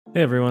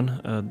Hey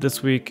everyone,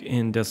 this week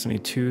in Destiny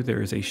 2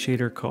 there is a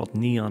shader called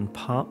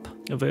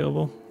Neopop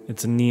available.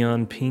 It's a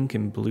neon pink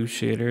and blue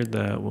shader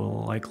that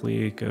will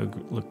likely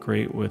look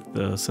great with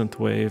the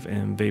synth-wave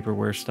and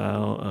vaporware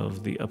style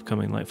of the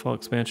upcoming Lightfall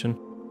expansion.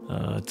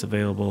 It's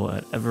available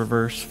at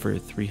Eververse for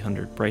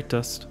 300 bright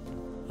dust.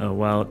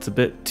 While it's a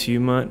bit too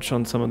much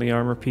on some of the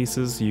armor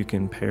pieces, you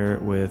can pair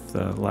it with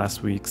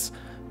last week's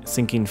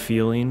Sinking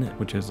Feeling,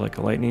 which is like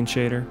a lightning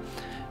shader,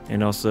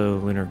 and also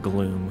Lunar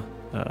Gloom.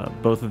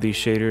 Both of these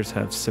shaders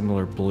have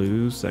similar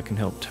blues that can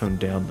help tone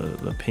down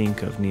the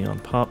pink of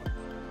Neopop.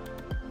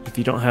 If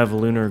you don't have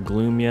Lunar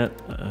Gloom yet,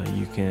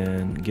 you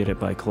can get it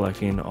by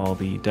collecting all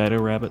the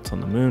Dido rabbits on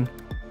the moon.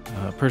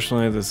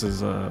 Personally, this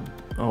has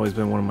always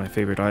been one of my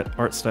favorite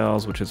art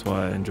styles, which is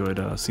why I enjoyed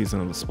Season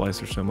of the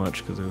Splicer so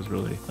much, because it was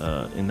really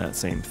in that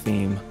same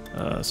theme.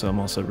 So I'm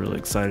also really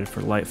excited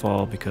for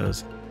Lightfall,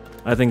 because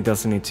I think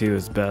Destiny 2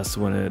 is best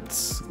when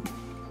it's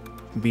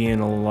being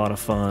a lot of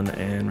fun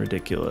and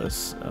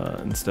ridiculous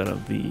instead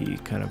of the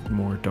kind of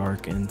more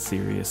dark and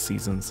serious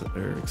seasons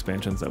or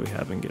expansions that we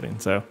have been getting.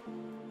 So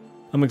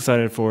I'm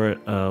excited for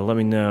it. Let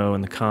me know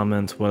in the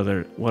comments what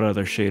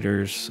other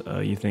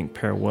shaders you think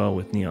pair well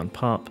with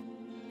Neopop,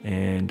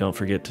 and don't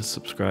forget to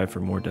subscribe for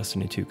more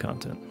Destiny 2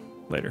 content.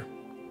 Later.